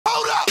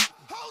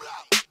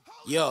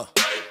Yo.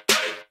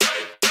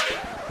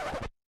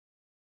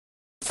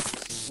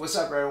 What's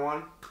up,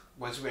 everyone?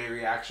 Once we made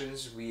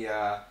reactions,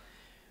 we're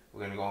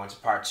gonna go into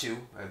part 2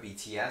 of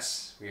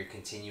BTS. We are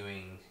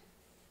continuing.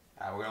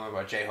 We're gonna learn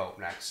about J-Hope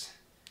next.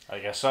 I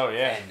guess so,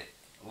 yeah. And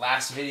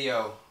last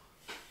video,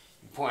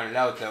 you pointed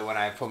out that when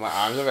I put my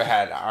arms over, I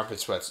had armpit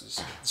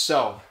sweats.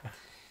 So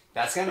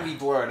that's gonna be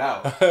blurred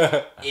out.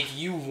 If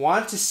you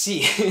want to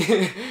see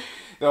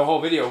the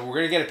whole video, we're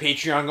gonna get a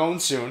Patreon going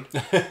soon,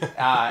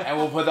 and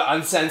we'll put the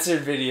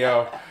uncensored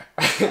video.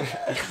 You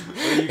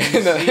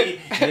can see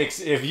Nick's,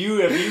 if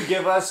you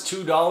give us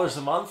 $2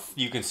 a month,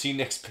 you can see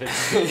Nick's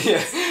picture.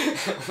 Yes.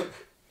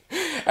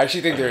 I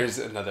actually think there is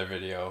another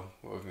video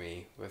of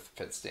me with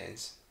pit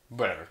stains.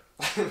 Whatever.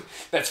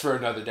 That's for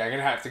another day. I'm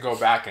gonna have to go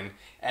back and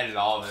edit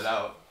all of it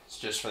out. It's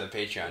just for the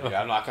Patreon, dude.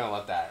 I'm not gonna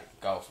let that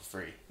go for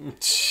free.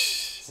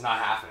 It's not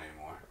happening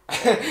anymore.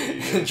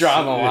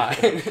 Draw the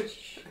line.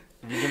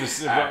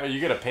 You're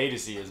gonna pay to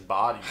see his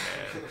body,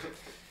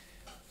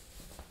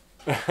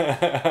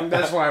 man.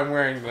 That's why I'm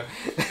wearing the.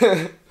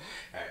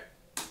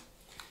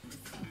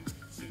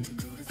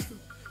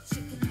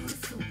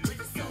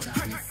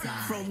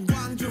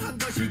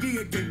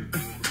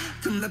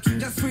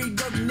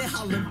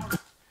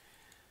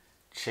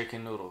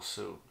 Chicken noodle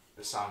soup.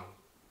 The song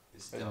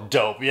is dope.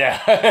 Dope, yeah.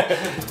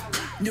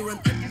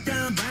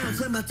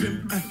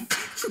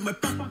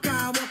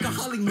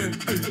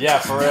 Yeah,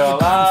 for real.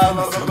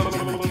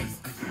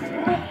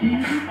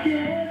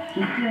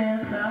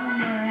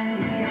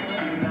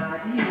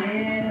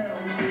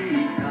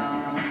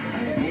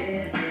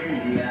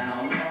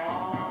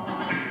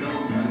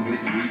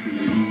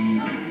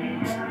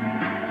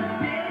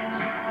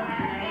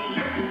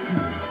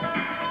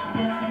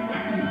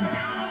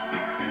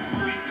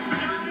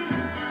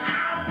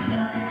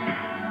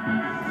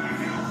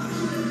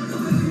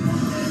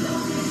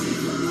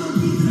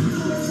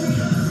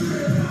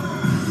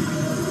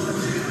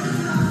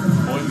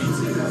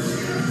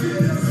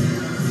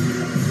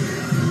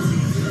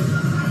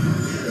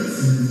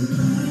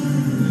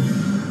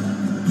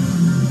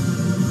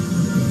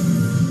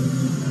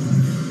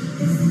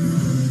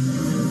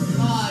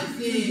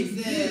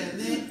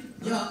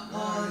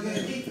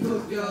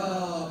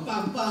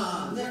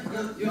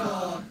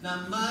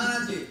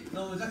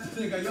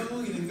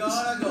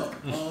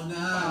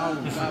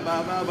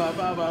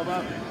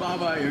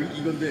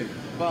 이건데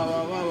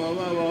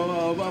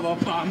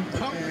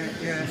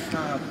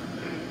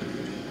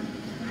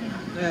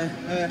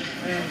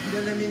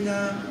let me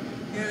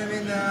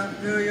know,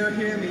 do you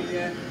hear me,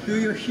 yeah? Do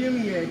you hear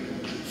me, yeah?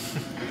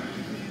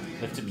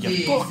 Lift up your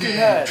fucking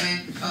head.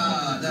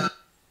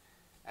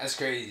 That's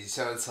crazy.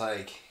 So it's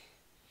like,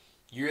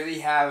 you really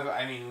have,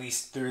 I mean, at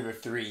least through the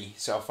 3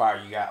 so far,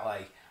 you got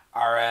like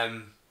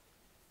RM,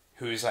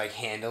 who's like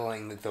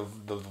handling the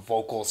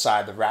vocal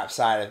side, the rap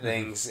side of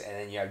things, and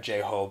then you have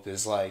J-Hope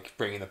is like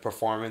bringing the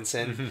performance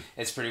in.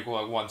 It's pretty cool,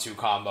 like 1-2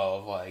 combo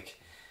of like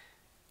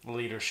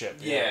leadership.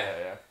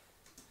 Yeah.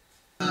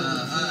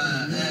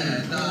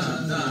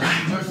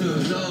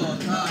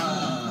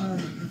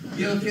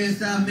 이렇게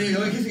쌈네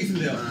여기 계속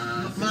있으면 돼요.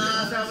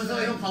 마스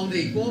하면서 형 가운데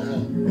있고.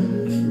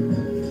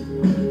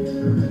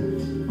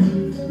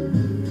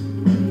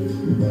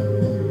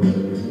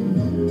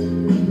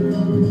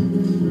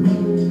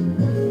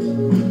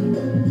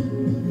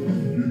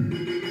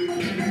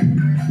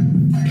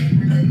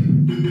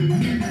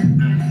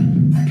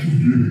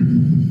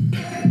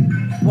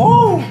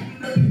 Whoa!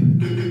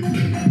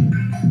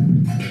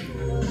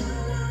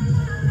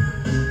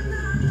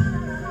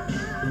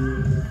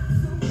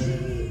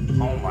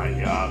 Oh my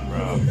god,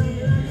 bro.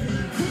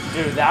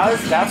 Dude,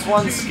 that's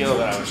one skill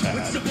that I wish I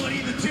had.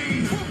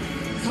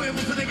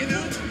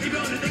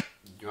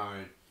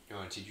 You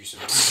want to teach you some?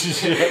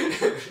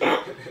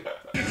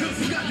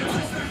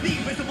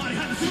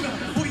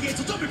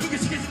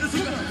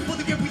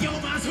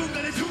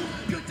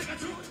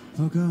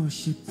 보고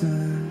싶다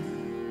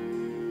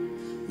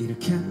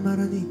이렇게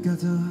말하니까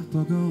더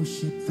보고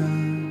싶다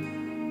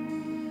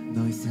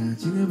너의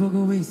사진을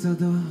보고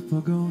있어도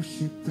보고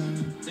싶다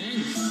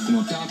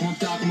고맙다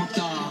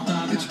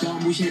같이 더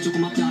무시해줘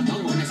고맙다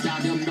더 내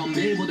스타디움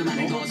넌밀보다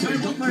많은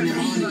것을 덕분에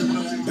머니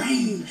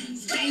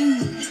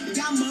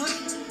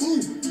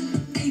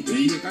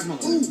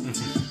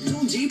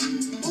좋은집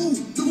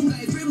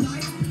누군가의 dream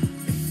life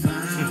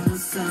found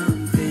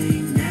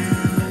something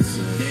now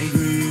so they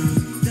grew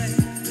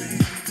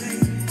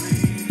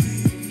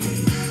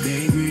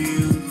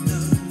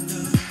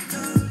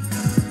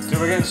Dude,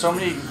 we're getting so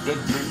many good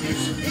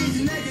reviews.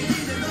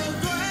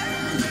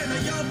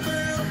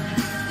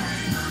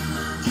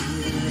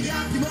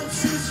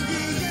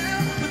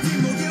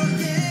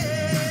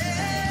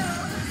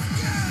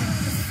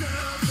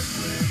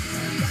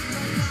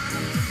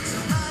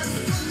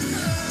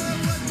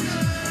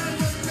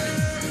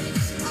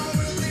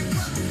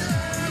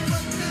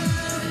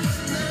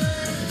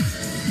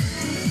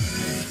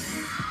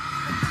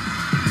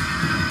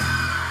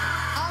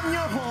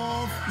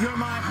 You're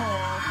my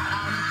home.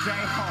 I'm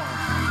J-Hope.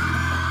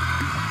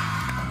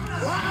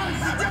 Wow.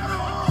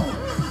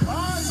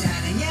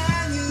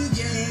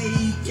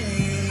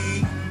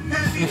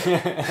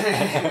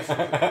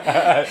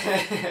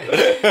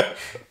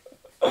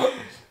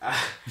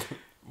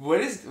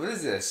 What is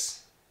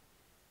this?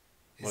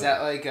 Is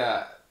that like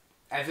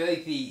I feel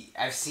like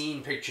I've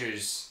seen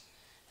pictures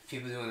of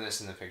people doing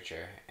this in the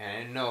picture, and I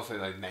didn't know if it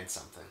like meant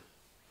something.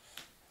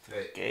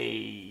 But,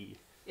 Hey,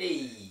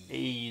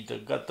 they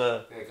got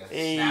like a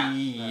snap,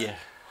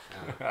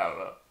 I don't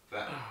know. but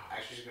I'm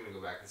actually just gonna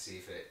go back and see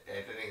if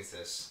I think it's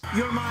this.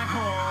 You're my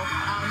home,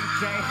 I'm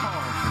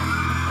J-Home.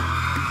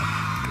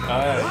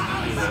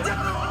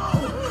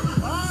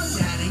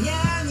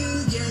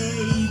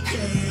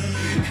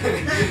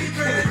 Happy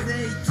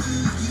birthday to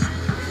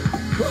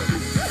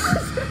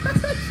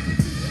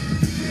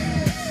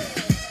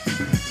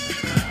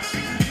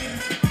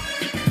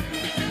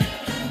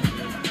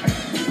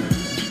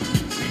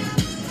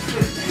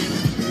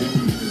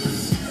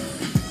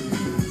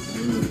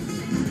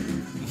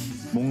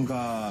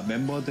뭔가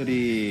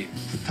멤버들이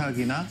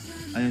부탁이나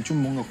아니면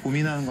좀 뭔가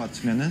고민하는 것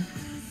같으면은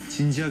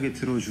진지하게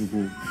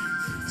들어주고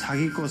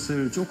자기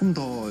것을 조금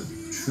더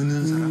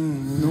주는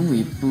사람. 너무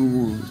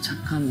이쁘고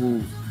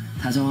착하고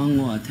다정한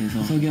것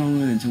같아서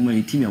석영은 정말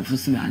이 팀이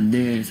없었으면 안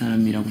될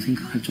사람이라고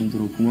생각할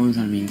정도로 고마운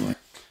사람인 것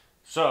같아요.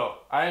 So,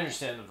 I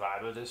understand the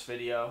vibe of this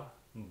video,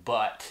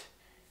 but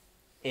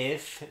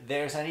if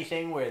there's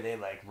anything where they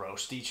like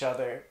roast each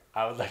other,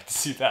 I would like to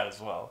see that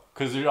as well.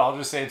 Because they're all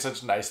just saying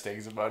such nice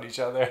things about each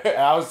other. And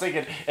I was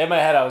thinking, in my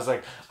head, I was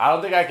like, I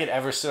don't think I could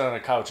ever sit on a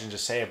couch and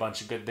just say a bunch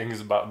of good things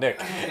about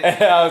Nick.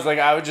 And I was like,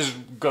 I would just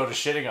go to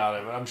shitting on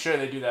him. And I'm sure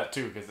they do that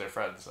too because they're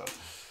friends. So.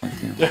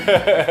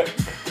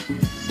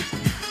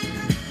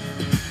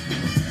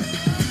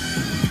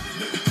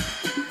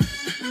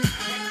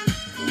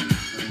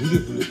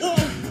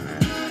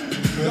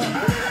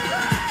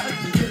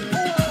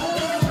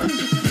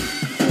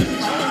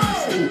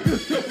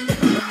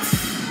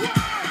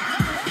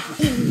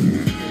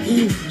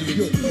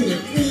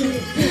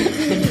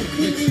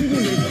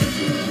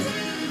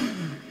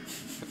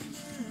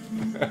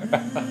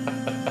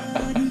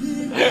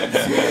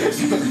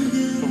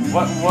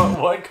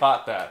 What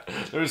caught that?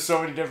 There's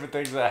so many different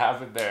things that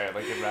happened there,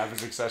 like in rapid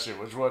succession.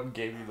 Which one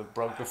gave you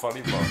broke the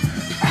funny bone?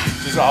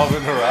 Just all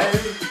in a row?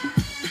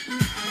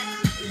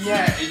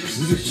 Yeah, it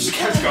just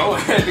kept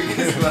going. I think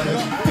it's like.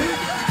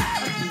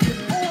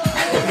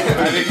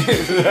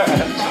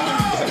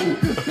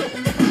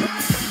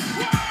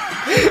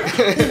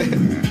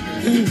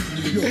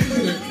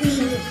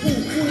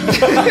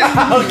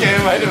 Okay,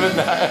 it might have been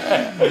that.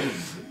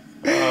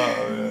 Oh,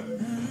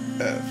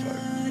 man. Fuck.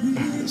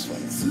 That's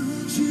funny.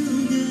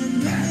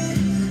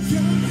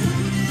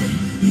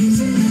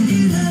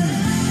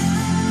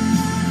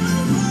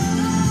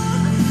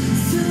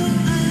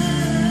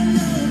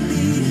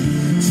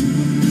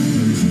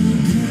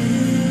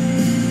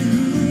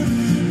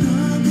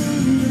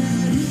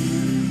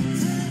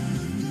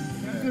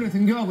 학교를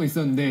등교하고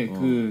있었는데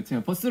그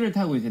제가 버스를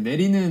타고 이제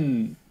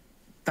내리는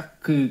딱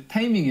그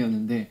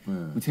타이밍이었는데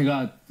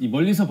제가 이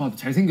멀리서 봐도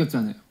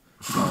잘생겼잖아요.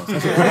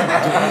 사실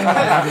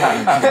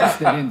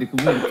내리는데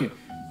그분 이렇게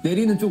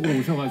내리는 쪽으로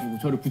오셔가지고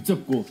저를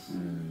붙잡고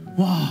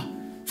와,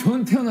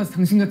 전 태어나서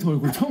당신 같은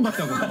얼굴 처음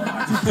봤다고.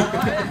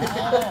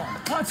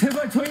 아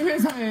제발 저희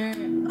회사에.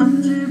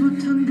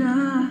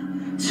 언제부턴가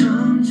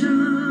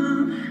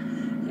점점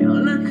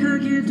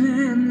연락하게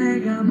된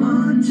내가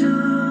먼저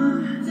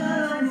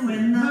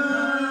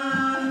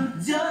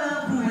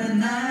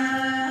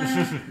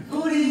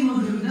우리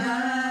모두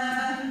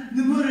다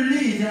눈물을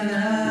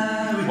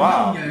흘리잖아.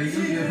 Wow. They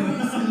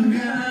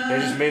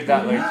just made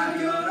that like.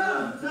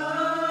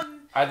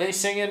 Are they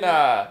singing?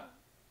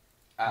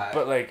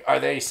 But like, are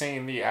they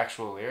singing the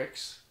actual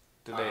lyrics?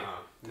 Did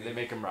they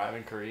make them rhyme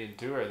in Korean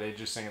too, or are they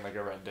just singing like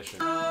a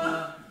rendition?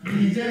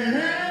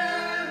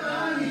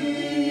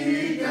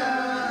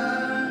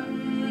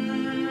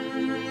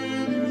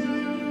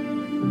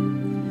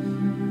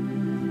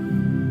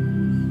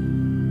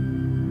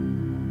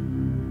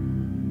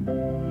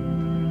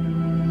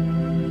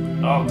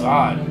 Oh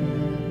God.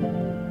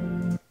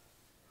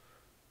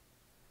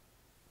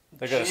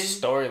 They got a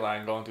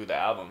storyline going through the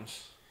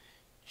albums.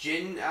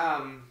 Jin,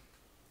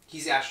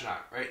 he's the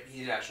astronaut, right?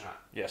 He's an astronaut.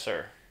 Yes,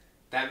 sir.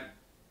 That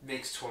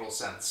makes total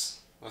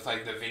sense with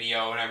like the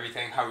video and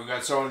everything. How we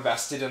got so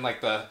invested in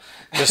like the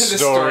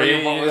story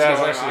of what was that's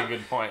going actually on. a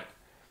good point.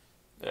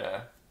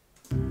 Yeah.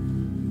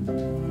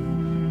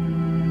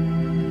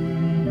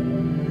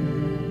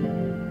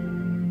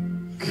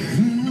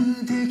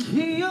 그대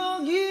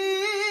기억이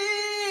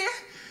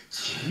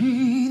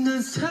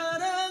지난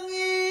사랑이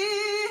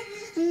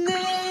내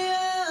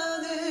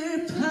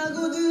안을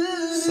파고든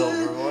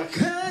Silver voice.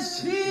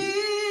 가시가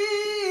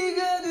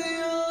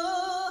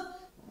되어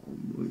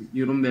뭐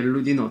이런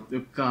멜로디는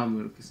어떨까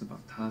뭐 이렇게 해서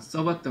막 다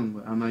써봤던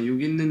거예요. 아마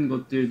여기 있는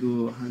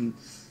것들도 한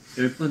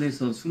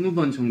 10번에서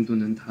 20번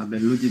정도는 다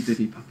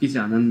멜로디들이 바뀌지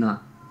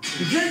않았나.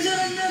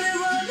 간절한 너를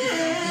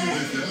원해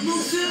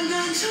목숨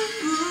건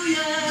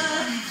전부야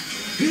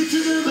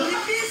흩어져버린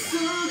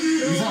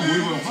빛속으로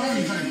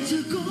저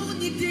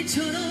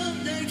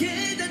꽃잎들처럼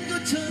날개 단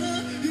것처럼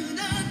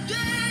흔한돼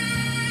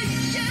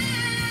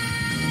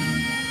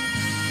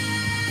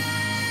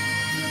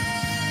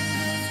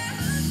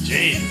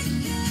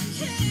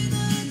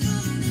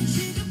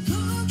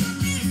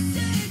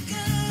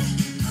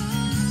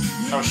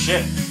Oh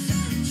shit.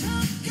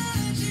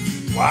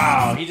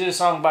 Wow, he did a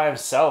song by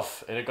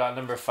himself and it got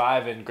number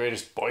 5 in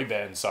greatest boy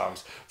band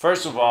songs.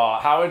 First of all,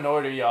 how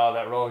annoyed are y'all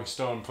that Rolling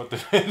Stone put them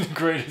in the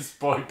greatest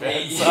boy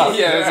band songs?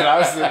 Yeah, that's what I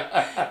was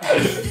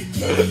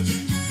thinking.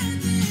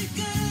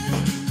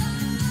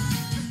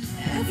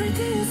 Every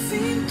day I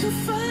seem to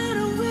find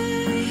a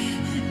way.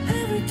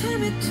 Every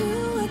time I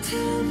do, I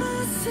tell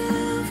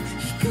myself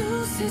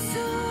이곳에서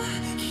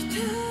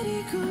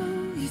기다리고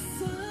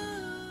있어.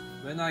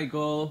 When I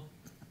go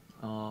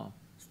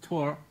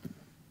store,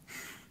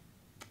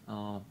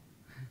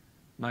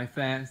 my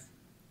fans,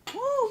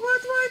 oh,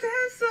 worldwide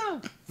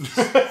handsome.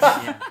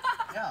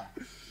 Yeah.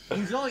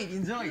 Enjoy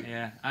it.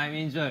 Yeah, I'm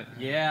enjoy.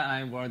 Yeah,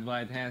 I'm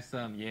worldwide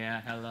handsome.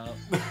 Yeah, hello.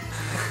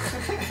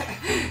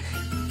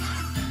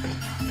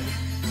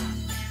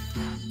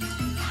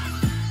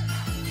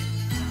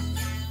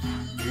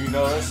 You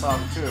know this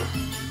song too.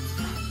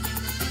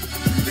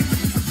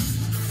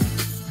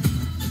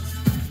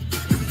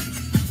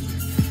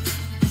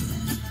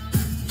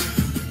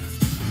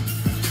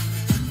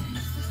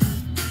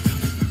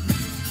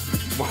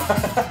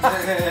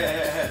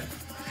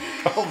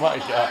 Oh my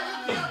god.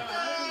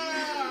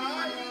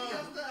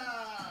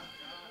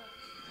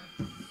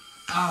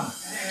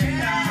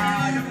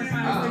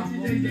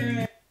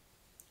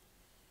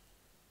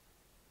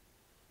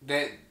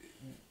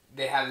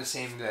 They have the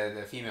same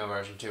the female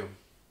version too,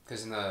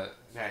 because in the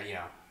you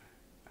know,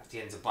 at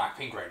the end of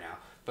Blackpink right now,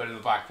 but in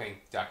the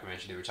Blackpink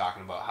documentary they were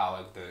talking about how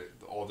like the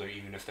older,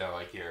 even if they're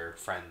like your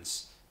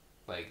friends,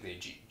 like the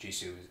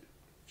Jisoo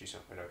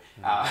whatever,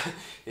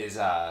 is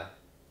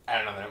I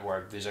don't know that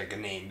word. There's like a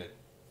name that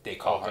they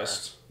call her.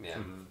 Yeah.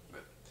 Mm-hmm.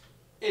 But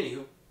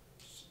anywho,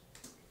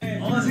 I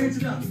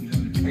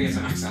guess that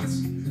makes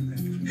sense.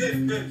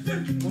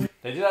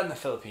 They do that in the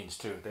Philippines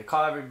too. They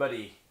call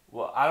everybody.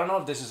 Well, I don't know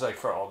if this is like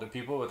for older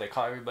people, but they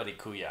call everybody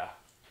kuya.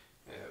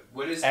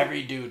 What is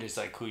every dude is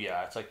like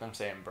kuya? It's like them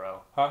saying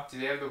bro. Huh? Do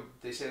they have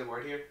they say the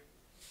word here?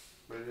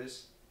 What it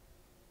is?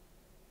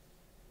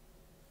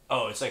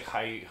 Oh, it's like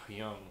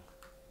Hyung.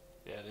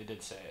 Yeah, they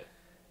did say it.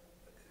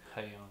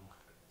 Hyung.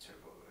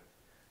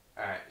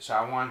 Alright, so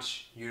I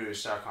want you to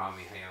start calling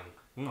me Hyung.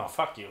 No,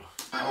 fuck you.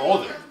 I'm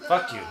older.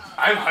 Fuck you.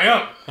 I'm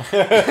Hyung.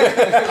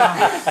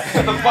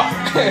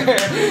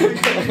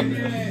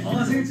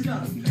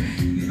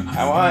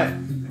 I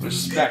want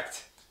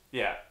respect.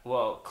 Yeah,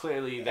 well,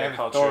 clearly their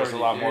culture is a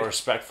lot more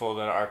respectful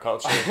than our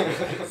culture.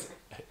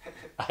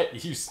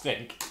 You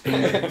stink.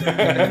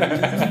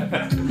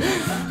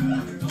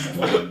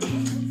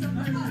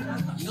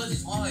 이거지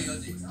정확하게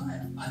이거지.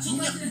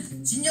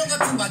 진영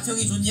같은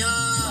맏형이 좋냐?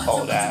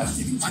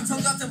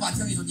 맏형 같은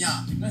맏형이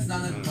좋냐? 그래서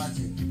나는 그거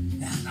하지.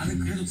 야 나는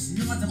그래도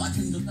진영 같은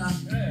맏형이 좋다.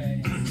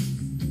 그래.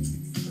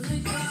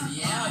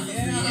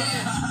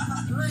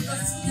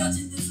 그러니까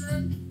진여진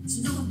뜻은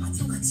진영은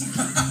맏형 같이.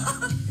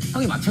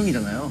 형이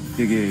맏형이잖아요.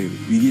 되게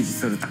위기의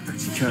질서를 딱딱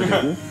지켜야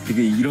되고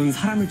되게 이런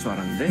사람일 줄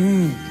알았는데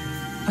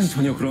사실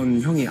전혀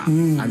그런 형이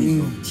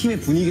아니죠.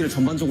 팀의 분위기를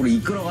전반적으로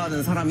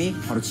이끌어가는 사람이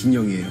바로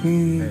진영이에요.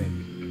 네.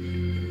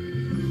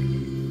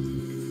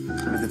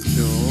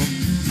 잘했죠.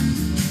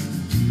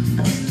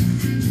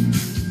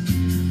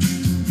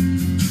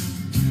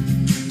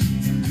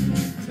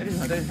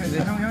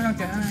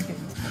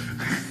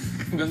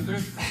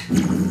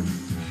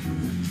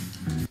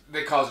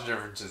 The culture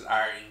differences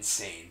are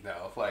insane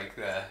though.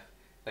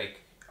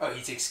 Oh,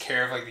 he takes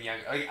care of like the young.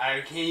 Like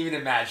I can't even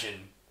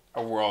imagine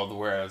a world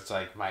where it's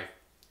like my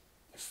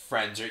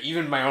friends or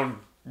even my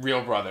own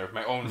real brother,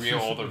 my own real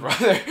older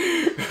brother,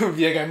 would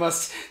be like, I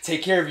must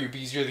take care of you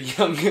because you're the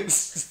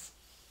youngest.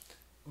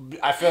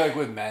 I feel like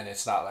with men,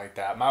 it's not like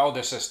that. My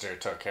older sister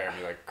took care of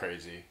me like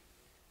crazy.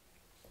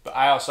 But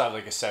I also have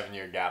like a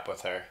 7-year gap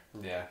with her.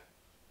 Yeah.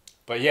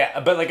 But yeah,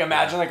 like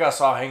imagine like us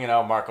all hanging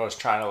out, Marco's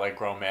trying to like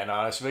grown man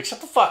on us. Be like,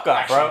 shut the fuck up,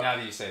 actually, bro. Now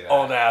that you say that.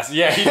 Old ass.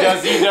 Yeah, he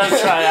does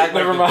try to act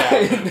like the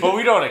dad. But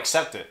we don't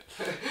accept it.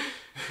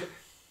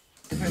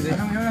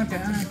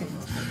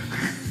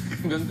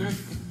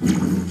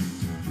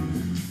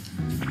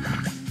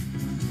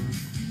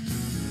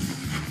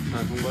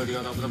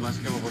 동걸이가 나보다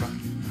맛있게 먹어라.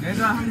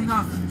 내가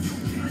항상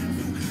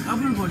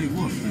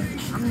까불거리고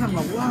항상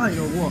막 와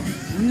이러고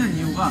웃는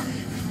이유가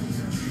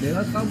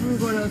내가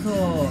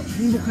까불거려서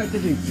행복할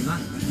때도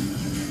있지만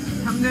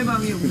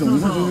상대방이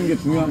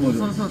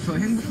웃어서 더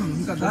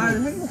행복한. 그러니까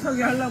날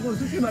행복하게 하려고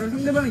솔직히 말하면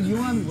상대방을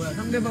이용하는 거야.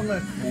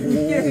 상대방을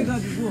웃게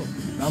해가지고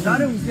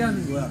나를 웃게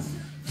하는 거야.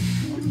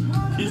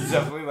 He's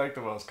definitely like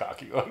the most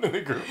cocky one in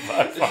the group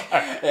by far.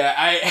 Yeah,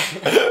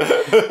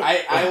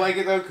 I like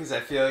it though because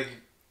I feel like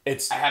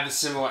I have a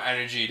similar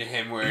energy to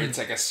him where it's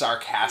like a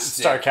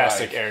sarcastic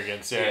like,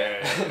 arrogance.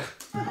 Yeah.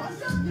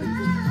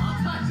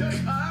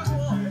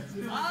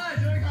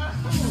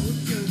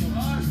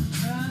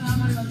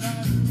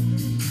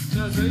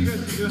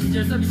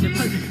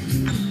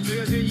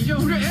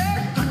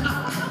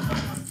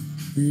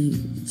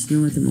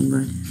 진영한테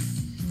뭔가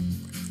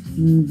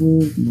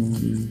행복 뭐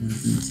이런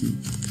거라든지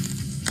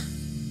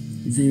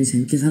인생을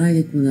재밌게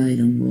살아야겠구나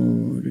이런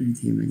거를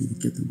되게 많이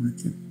느꼈던 것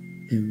같아요.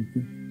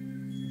 배우고.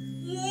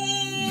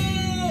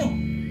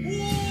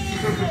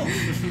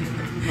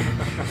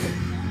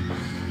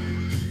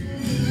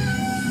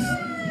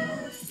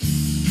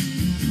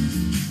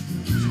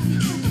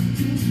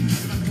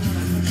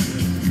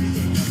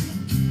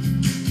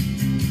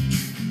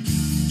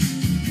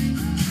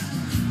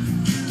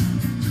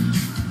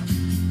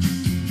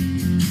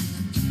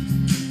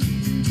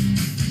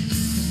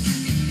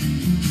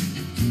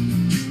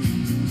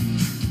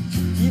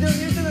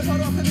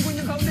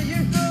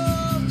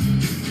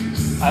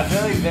 I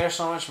feel like they're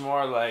so much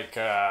more like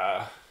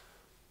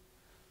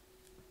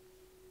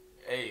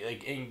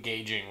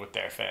engaging with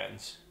their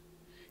fans.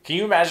 Can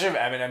you imagine if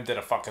Eminem did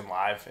a fucking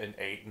live in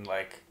 8 and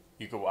like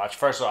you could watch?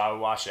 First of all, I would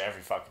watch it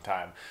every fucking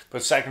time.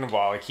 But second of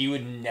all, like he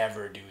would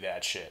never do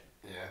that shit.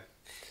 Yeah.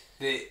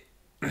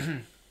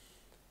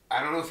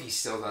 I don't know if he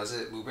still does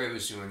it. Lupe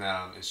was doing that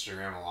on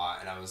Instagram a lot,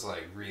 and I was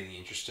like really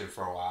interested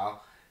for a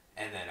while.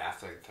 And then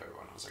after like the third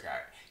one, I was like, all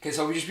right. Because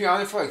he'll just be on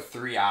there for like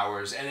 3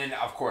 hours. And then,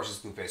 of course,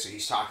 it's Lupe. So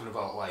he's talking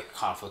about like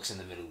conflicts in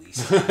the Middle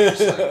East. And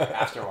just, like,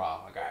 after a while,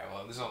 I'm like, all right,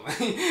 well, this only.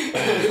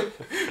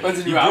 When's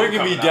the new album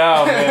bringing me coming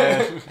down, out?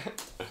 man.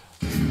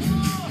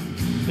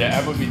 Yeah,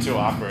 that would be too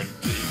awkward to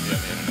even be on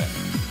the internet.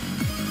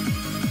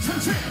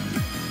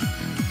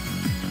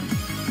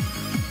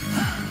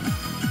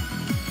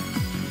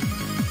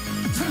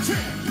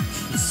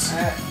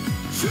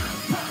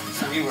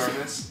 Can we learn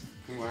this?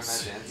 Can we learn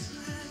that dance?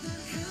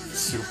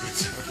 Super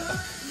tuna.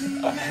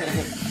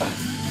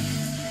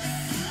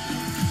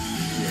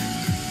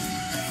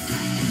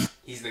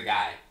 He's the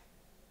guy.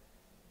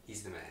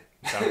 He's the man.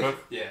 Jungkook?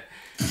 Yeah.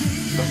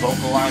 The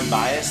vocal line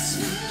biased.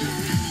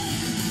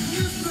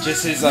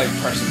 Just his like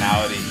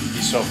personality.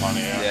 He's so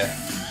funny. Yeah.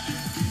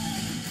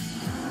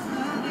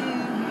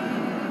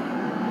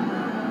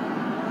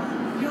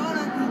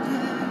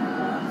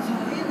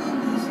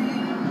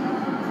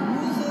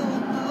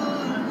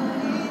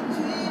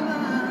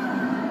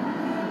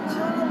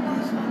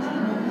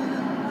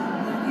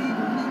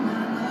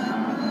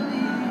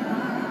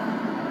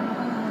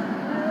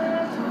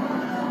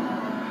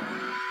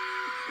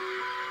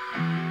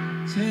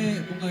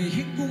 제 뭔가 이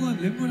행복은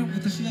랩모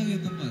형부터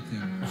시작했던 것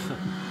같아요.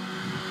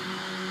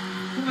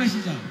 꿈의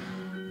시작.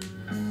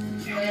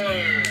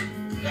 형을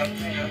남편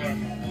형을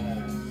보고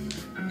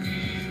그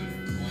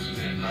모습에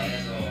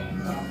반해서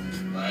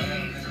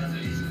많은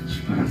회사들이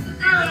있었지만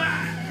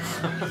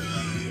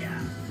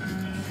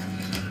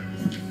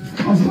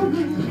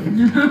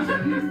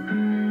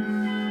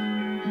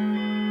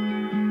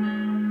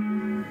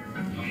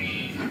형이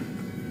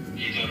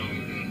리더로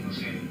있는 곳에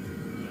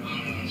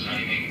항상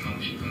자리매김하고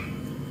싶은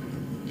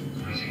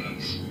그런 생각이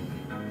있습니다.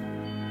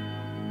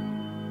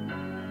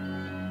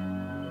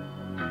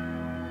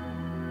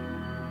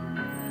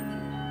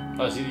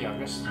 Oh, is he the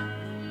youngest? Is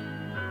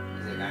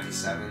it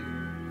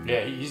 97?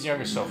 Yeah, he's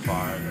youngest so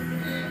far.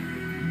 Yeah.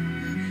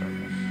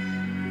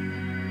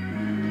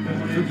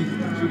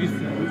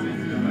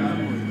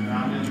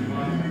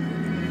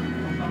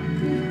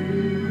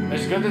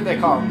 It's good that they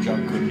call him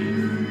Junk Cookie.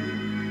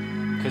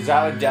 Because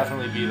that would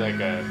definitely be like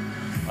a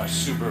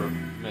super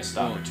missed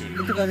opportunity.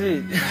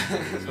 그때까지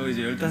저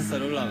이제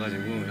 15살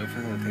올라와가지고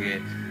옆에서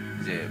되게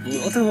이제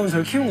뭐 어떻게 보면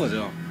저를 키운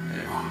거죠.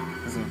 네.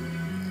 그래서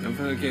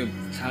옆에서 이렇게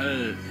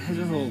잘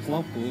해줘서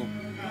고맙고.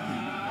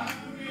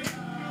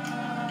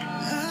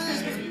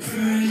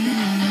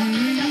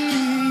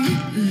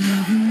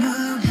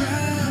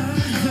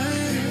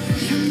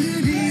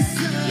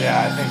 Yeah,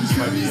 I think he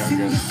might be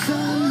youngest.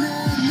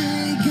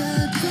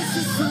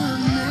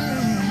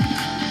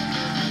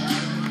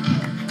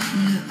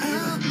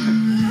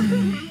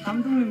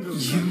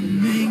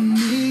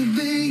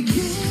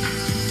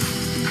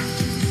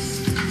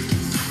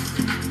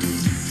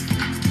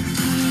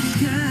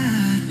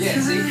 Yeah,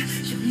 see?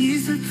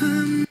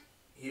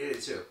 He did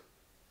it too.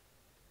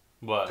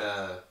 What?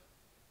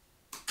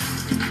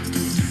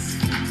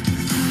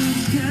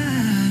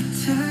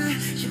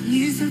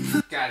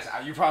 Guys,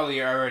 you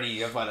probably already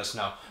have let us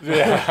know.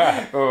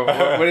 Yeah.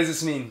 What does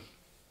this mean?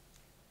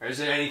 Or is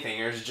it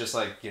anything? Or is it just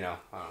like, you know,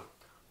 I don't know.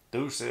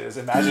 Deuces.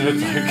 Imagine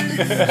it's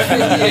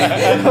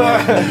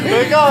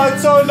like, oh,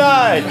 it's so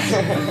nice.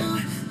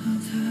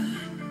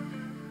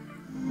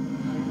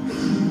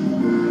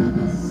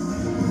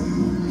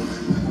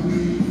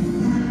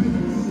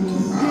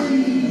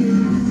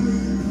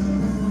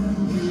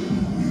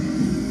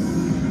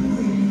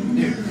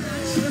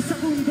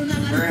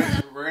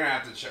 We're gonna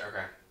have to check.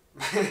 Okay.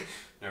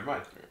 Never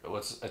mind.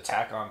 What's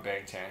Attack on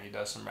Bangtan? He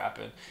does some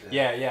rapping.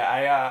 Yeah,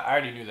 I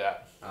already knew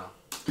that. Oh.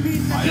 I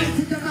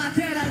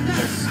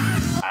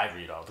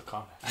read all the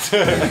comments. I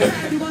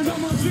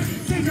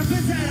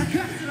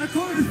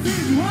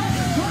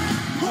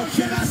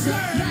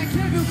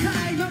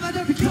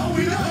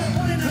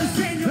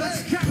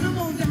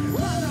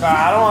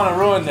don't want to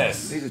ruin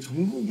this. 이제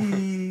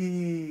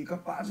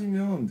정국이가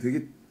빠지면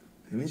되게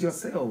데미지가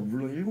세요.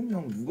 물론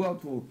 7명 누가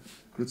또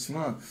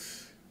그렇지만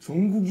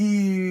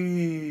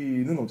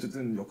정국이는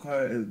어쨌든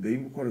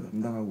메인 보컬을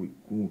담당하고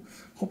있고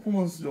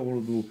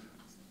퍼포먼스적으로도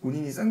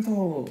본인이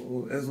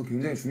센터에서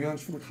굉장히 중요한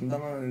축을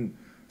담당하는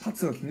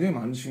파트가 굉장히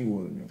많은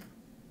친구거든요.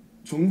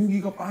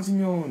 정국이가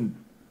빠지면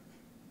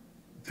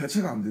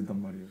대체가 안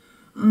된단 말이에요.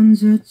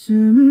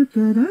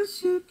 언제쯤일까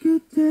다시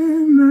그때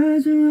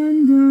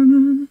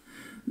마주한다면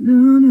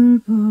눈을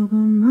보고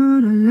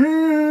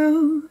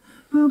말할래요.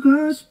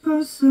 보고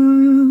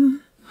싶었어요.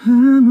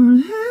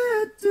 황홀했던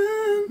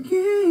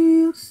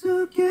기억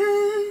속에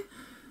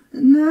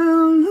나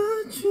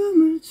홀로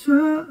춤을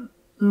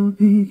춰도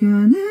비가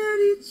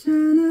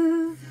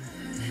내리잖아.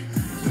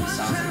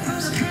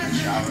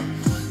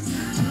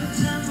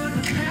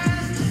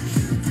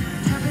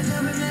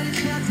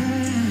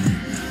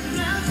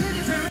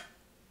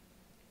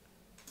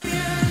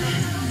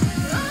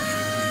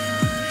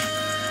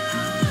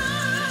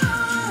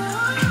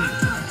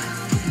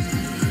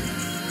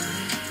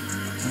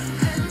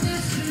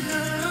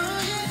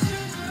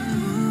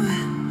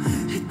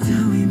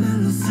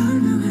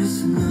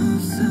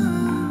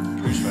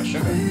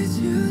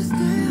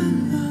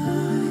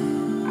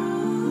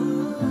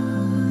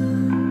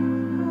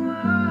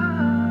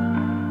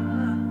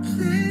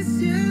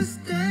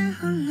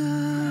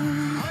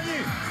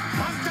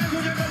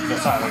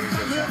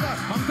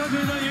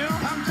 방탄소년단이에요?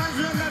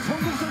 방탄소년단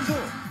정국 선수.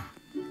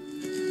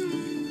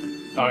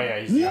 Oh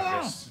yeah, he's the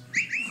youngest.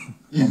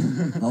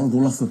 나도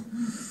놀랐어.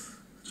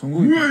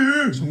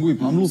 정국이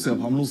밤로스야,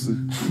 밤로스.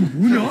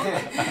 뭐냐?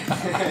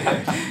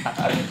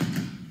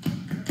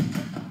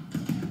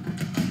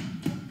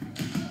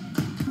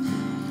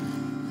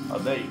 Oh,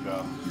 there you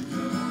go.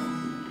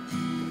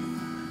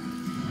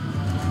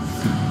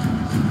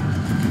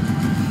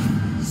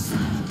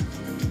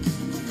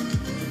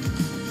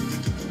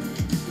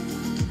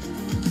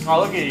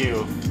 Oh, look at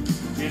you.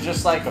 You're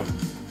just like him.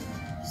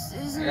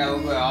 I gotta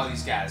look at all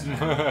these guys, man.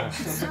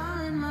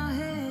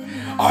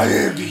 I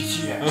am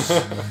BTS.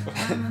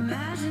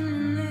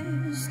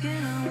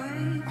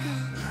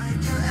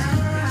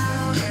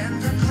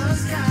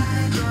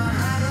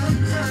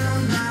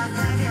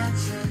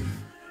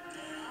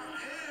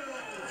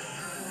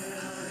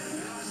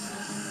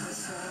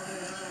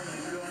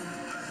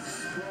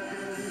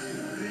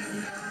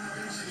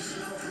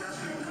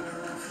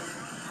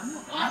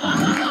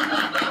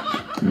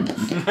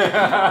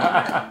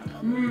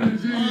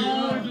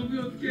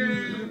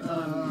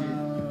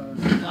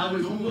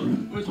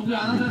 우리 정국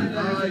안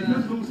하잖아.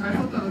 편지 너무 잘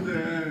썼다는데.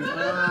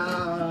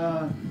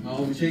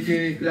 우리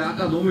JK. 그래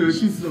아까 너무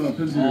열심히 쓰더라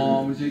편지.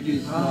 우리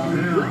JK.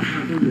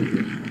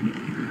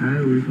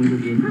 우리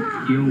정국이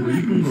귀여운 거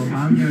이쁜 거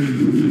마음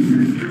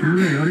열리지.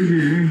 그래 열리지.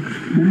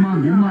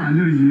 몸만 안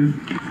열리지.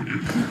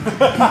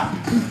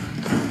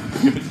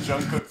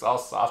 Jungkook's all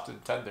soft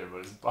and tender,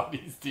 but his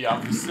body's the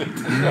opposite.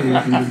 우리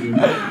정국이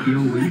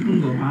귀여운 거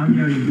이쁜 거 마음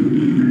열리지.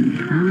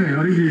 그래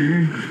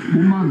열리지.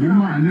 몸만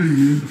안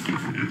열리지.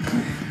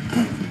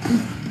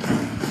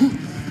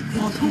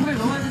 성공해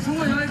넣어야지.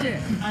 성공해 넣어야지.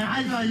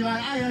 하지 마.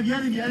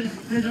 미안해.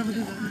 내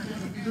잘못했어.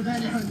 너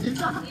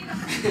진짜.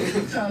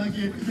 진짜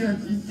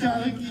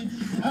알았기.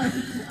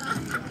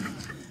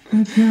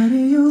 별별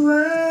이유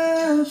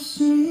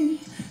없이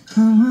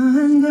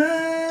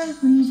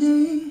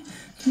공허한다든지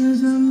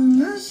그저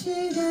몇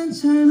시간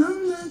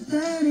잘못만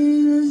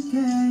때리는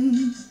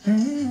게임.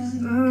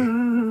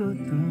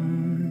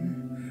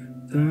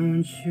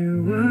 Don't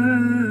you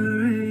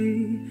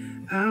worry,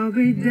 I'll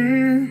be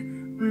there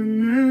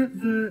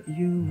whenever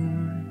you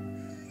want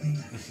me.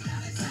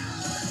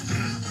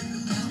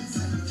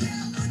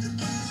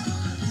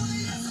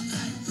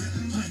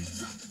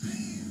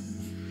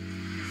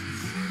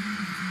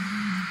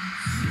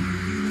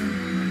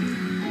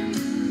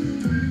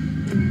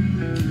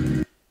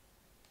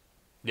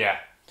 Yeah,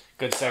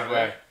 good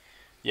segue.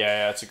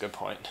 Yeah, that's a good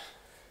point.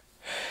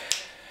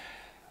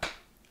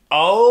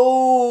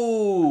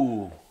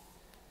 Oh!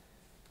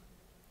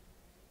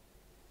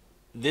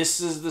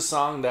 This is the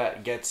song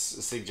that gets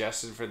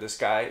suggested for this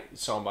guy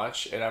so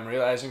much, and I'm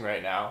realizing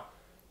right now,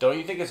 don't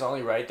you think it's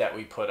only right that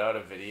we put out a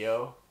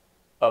video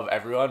of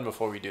everyone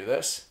before we do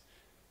this?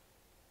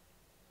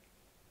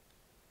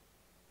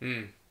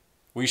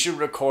 We should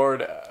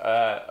record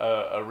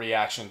a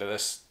reaction to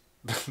this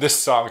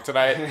song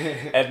tonight,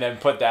 and then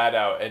put that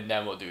out, and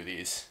then we'll do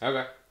these.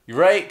 Okay. You're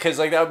right, because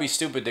like that would be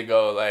stupid to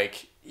go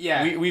like.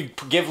 Yeah. We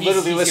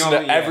literally listen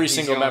to every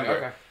single member.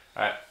 Okay.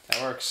 All right.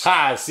 That works.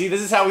 Ha! See,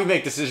 this is how we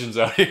make decisions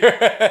out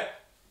here.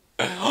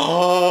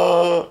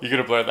 Oh, you could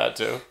have blurred that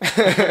too.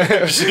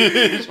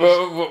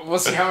 Well, we'll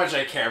see how much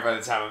I care by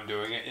the time I'm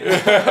doing it. You know?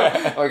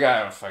 Like,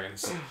 I don't fucking.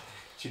 It's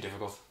too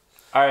difficult.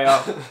 All right,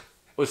 y'all.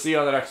 We'll see you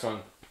on the next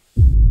one.